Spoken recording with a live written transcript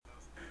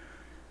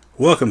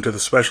Welcome to the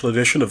special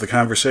edition of The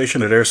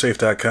Conversation at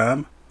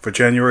airsafe.com for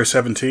January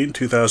 17,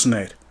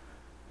 2008.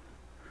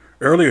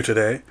 Earlier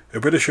today,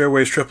 a British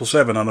Airways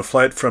 777 on a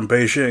flight from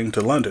Beijing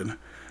to London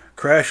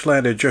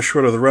crash-landed just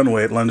short of the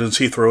runway at London's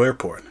Heathrow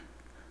Airport.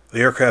 The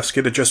aircraft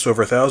skidded just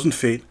over 1,000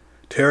 feet,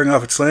 tearing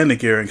off its landing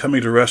gear and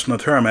coming to rest on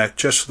the tarmac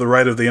just to the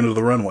right of the end of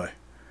the runway.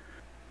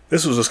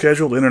 This was a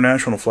scheduled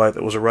international flight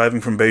that was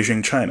arriving from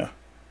Beijing, China.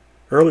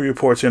 Early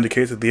reports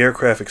indicate that the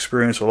aircraft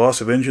experienced a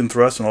loss of engine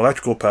thrust and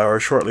electrical power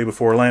shortly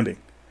before landing.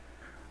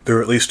 There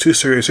were at least 2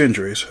 serious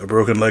injuries, a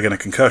broken leg and a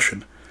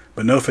concussion,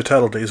 but no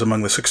fatalities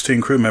among the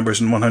 16 crew members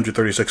and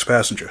 136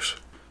 passengers.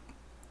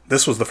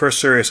 This was the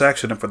first serious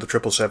accident for the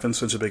 777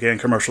 since it began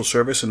commercial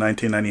service in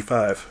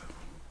 1995.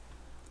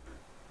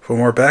 For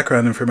more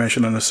background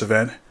information on this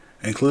event,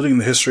 including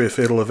the history of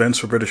fatal events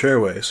for British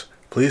Airways,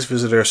 please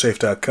visit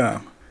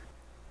airsafe.com.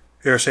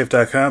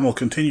 airsafe.com will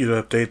continue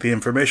to update the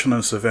information on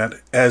this event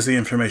as the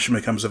information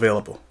becomes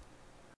available.